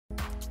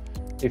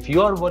If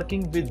you are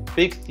working with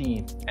big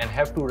scenes and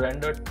have to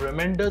render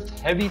tremendous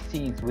heavy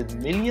scenes with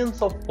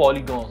millions of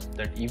polygons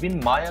that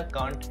even Maya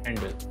can't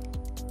handle,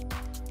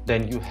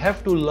 then you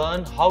have to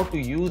learn how to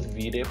use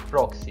V-Ray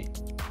Proxy.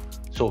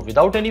 So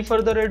without any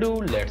further ado,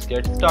 let's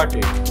get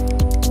started.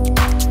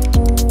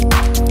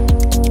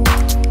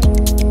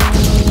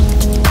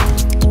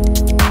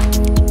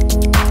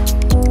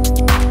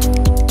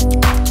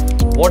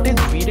 What is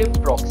V-Ray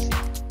Proxy?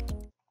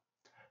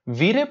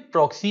 V-Ray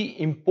Proxy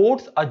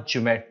imports a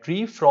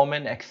geometry from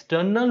an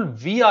external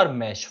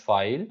VRmesh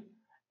file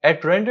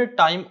at render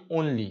time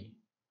only.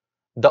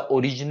 The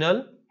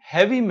original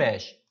heavy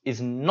mesh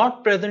is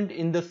not present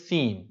in the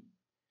scene.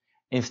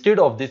 Instead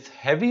of this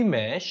heavy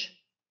mesh,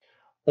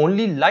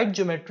 only light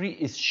geometry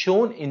is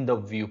shown in the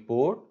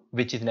viewport,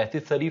 which is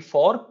necessary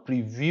for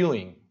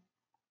previewing.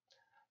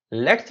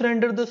 Let's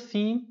render the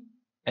scene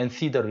and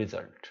see the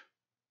result.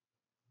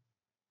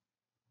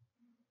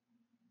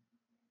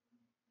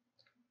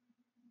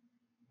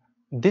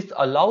 This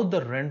allows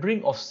the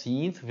rendering of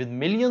scenes with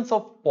millions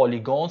of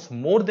polygons,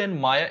 more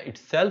than Maya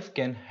itself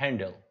can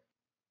handle.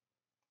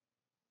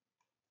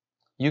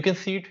 You can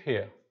see it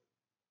here.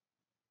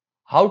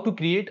 How to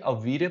create a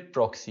V-Ray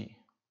proxy.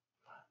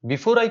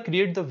 Before I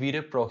create the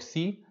V-Ray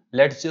proxy,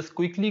 let's just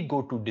quickly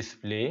go to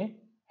display,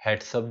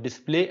 heads up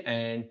display,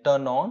 and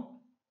turn on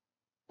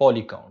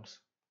poly counts.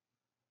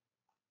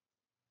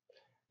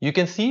 You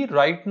can see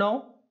right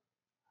now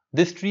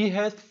this tree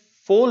has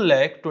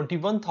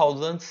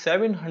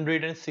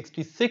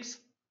 4,21,766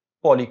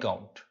 poly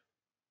count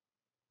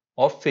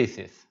of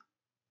faces.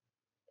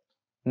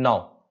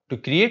 Now to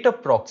create a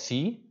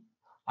proxy,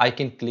 I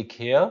can click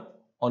here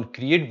on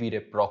create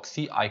V-Ray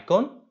proxy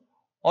icon,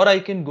 or I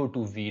can go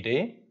to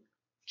V-Ray,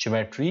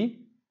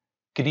 geometry,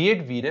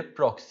 create V-Ray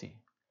proxy.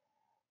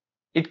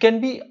 It can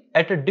be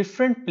at a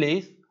different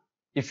place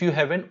if you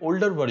have an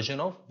older version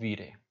of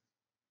V-Ray.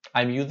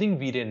 I'm using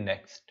V-Ray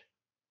Next.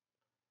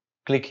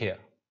 Click here.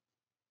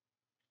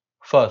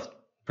 First,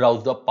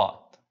 browse the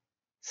path.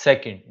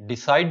 Second,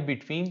 decide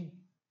between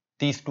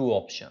these two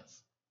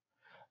options.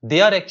 They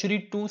are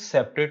actually two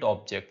separate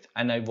objects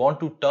and I want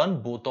to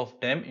turn both of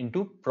them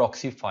into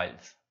proxy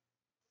files.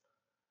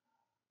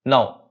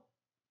 Now,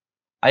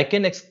 I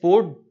can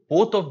export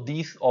both of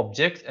these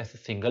objects as a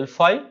single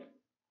file,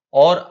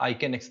 or I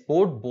can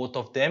export both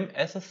of them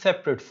as a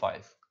separate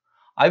file.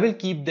 I will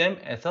keep them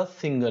as a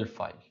single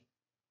file.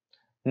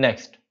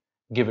 Next,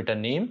 give it a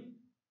name.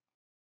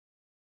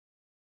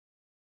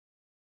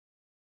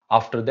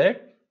 After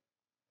that,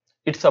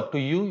 it's up to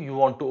you. You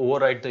want to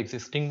overwrite the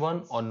existing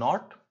one or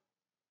not.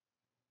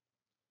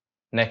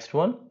 Next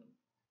one,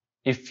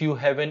 if you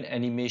have an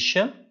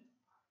animation,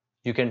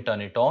 you can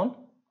turn it on.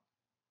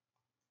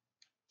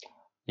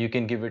 You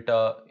can give it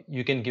a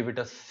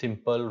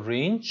simple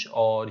range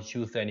or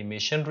use the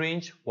animation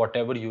range,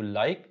 whatever you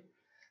like.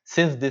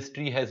 Since this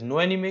tree has no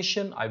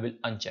animation, I will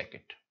uncheck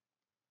it.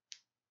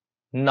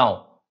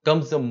 Now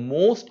comes the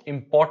most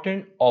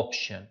important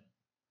option.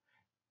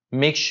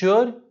 Make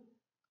sure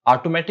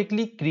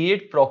automatically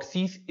create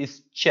proxies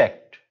is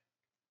checked.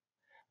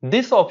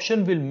 This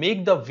option will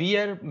make the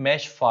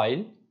vrmesh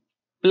file,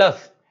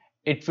 plus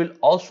it will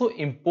also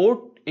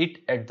import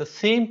it at the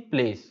same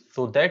place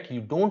so that you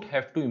don't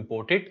have to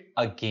import it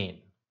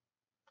again.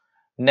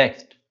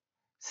 Next,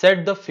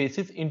 set the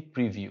faces in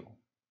preview.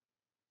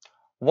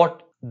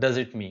 What does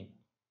it mean?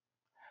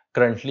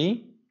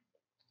 Currently,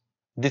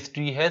 this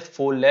tree has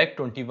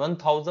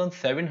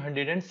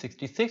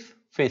 4,21,766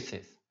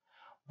 faces.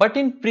 But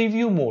in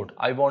preview mode,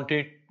 I want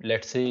it,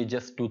 let's say,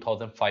 just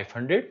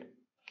 2,500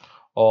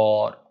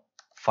 or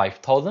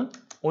 5,000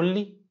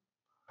 only.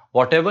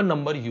 Whatever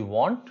number you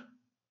want.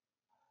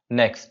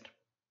 Next,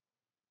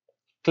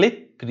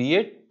 click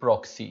create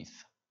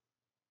proxies.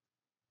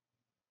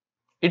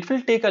 It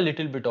will take a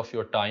little bit of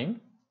your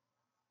time.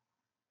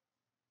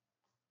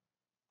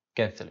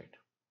 Cancel it.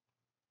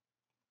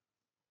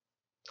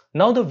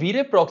 Now the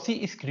V-Ray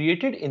proxy is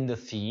created in the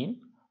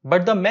scene,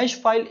 but the mesh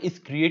file is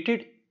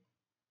created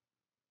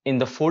in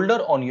the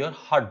folder on your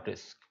hard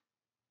disk.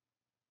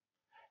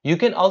 You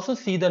can also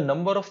see the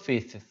number of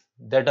faces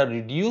that are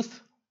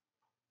reduced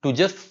to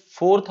just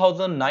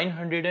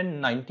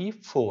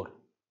 4,994.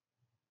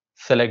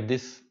 Select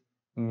this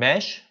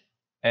mesh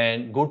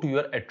and go to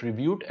your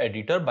attribute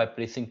editor by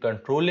pressing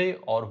Ctrl A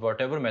or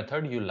whatever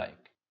method you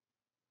like.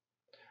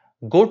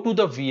 Go to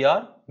the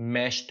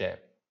VRmesh tab.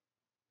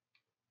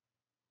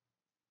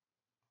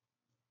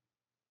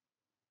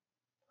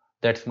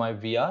 That's my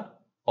VR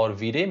or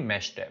V-Ray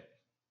mesh tab.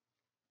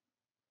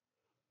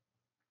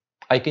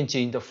 I can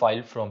change the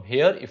file from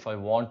here if I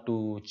want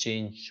to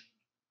change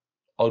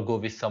or go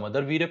with some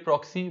other V-Ray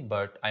proxy,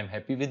 but I'm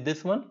happy with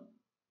this one.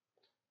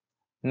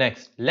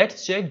 Next,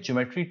 let's check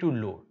geometry to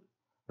load.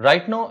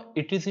 Right now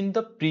it is in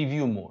the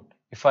preview mode.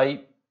 If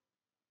I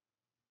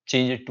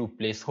change it to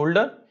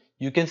placeholder,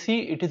 you can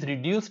see it is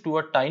reduced to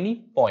a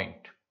tiny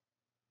point.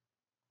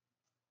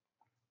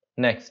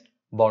 Next,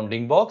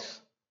 bounding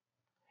box.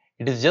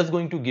 It is just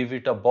going to give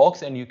it a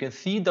box and you can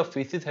see the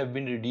faces have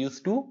been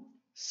reduced to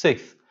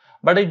 6.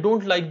 But I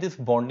don't like this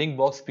bounding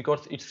box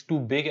because it's too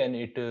big and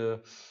it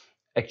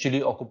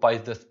actually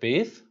occupies the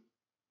space.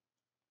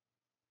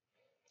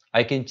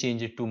 I can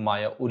change it to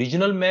my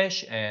original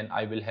mesh and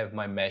I will have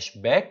my mesh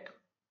back.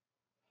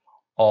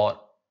 Or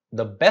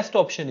the best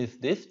option is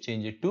this,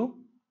 change it to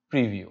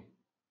preview.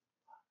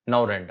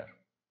 Now render.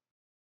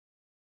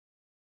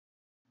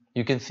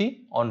 You can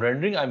see on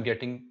rendering I'm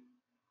getting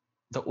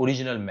the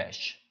original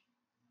mesh.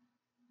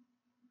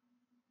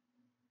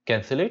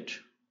 Cancel it.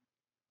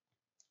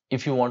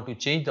 If you want to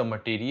change the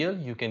material,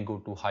 you can go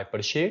to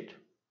hypershade.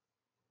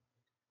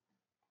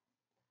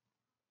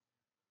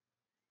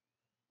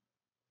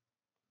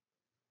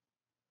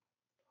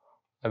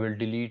 I will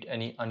delete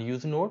any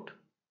unused node.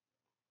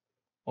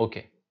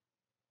 Okay.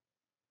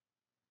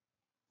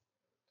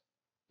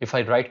 If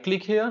I right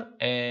click here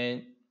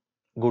and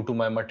go to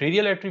my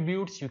material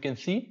attributes, you can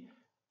see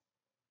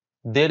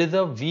there is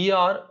a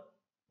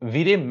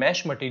V-Ray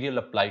mesh material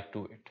applied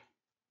to it.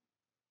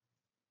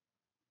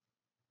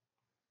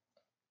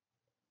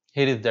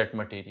 Here is that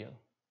material.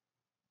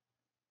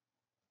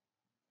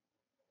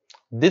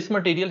 This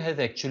material has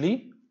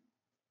actually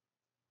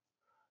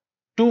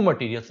two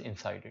materials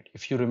inside it.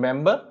 If you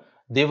remember,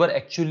 they were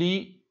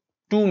actually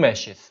two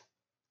meshes.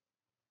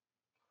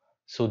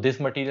 So this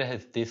material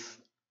has this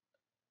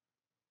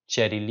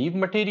cherry leaf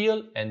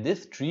material and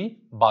this tree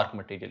bark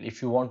material.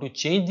 If you want to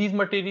change these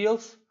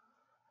materials,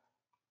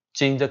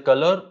 change the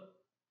color.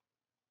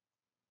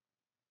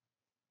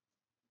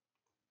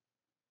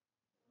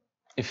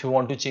 If you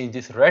want to change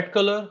this red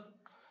color,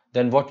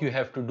 then what you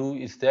have to do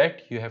is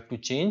that you have to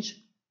change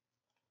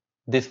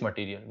this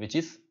material, which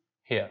is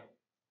here.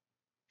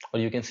 Or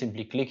you can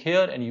simply click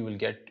here and you will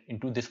get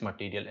into this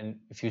material. And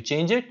if you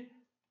change it,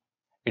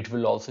 it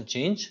will also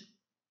change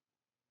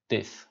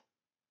this.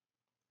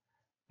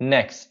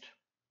 Next,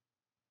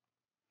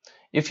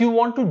 if you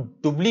want to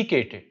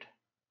duplicate it,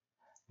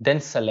 then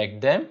select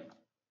them.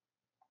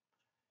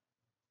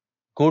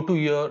 Go to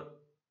your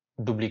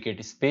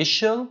duplicate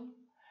spatial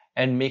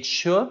and make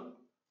sure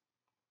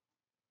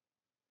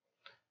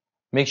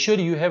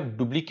you have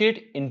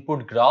duplicate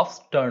input graphs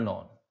turned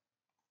on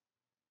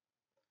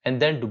and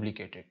then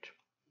duplicate it.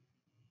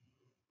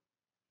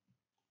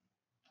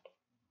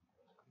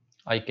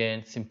 I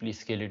can simply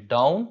scale it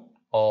down,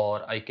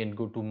 or I can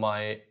go to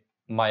my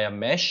Maya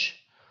mesh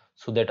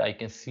so that I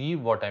can see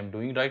what I'm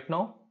doing right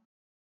now.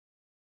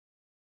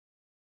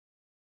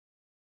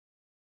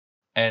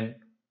 And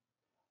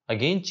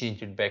again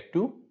change it back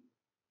to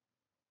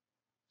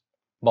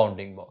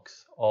bounding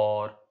box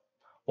or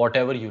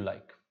whatever you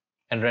like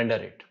and render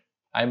it.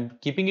 I'm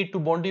keeping it to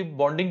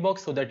bounding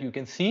box so that you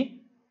can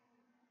see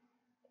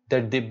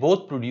that they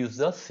both produce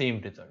the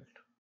same result.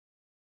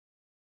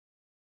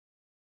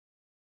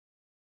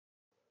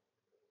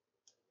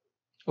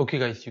 Okay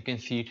guys, you can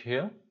see it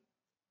here.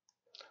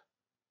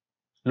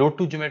 Load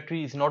to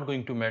geometry is not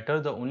going to matter.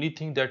 The only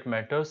thing that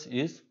matters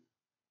is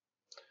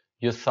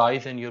your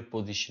size and your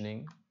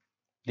positioning,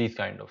 these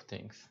kind of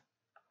things.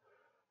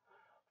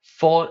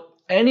 For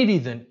any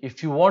reason,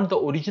 if you want the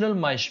original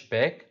mesh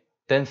back,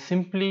 then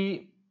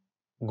simply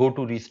go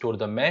to restore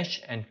the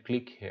mesh and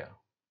click here.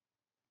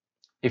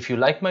 If you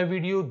like my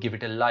video, give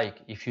it a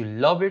like. If you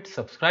love it,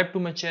 subscribe to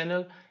my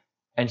channel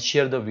and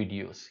share the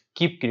videos.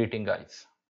 Keep creating guys.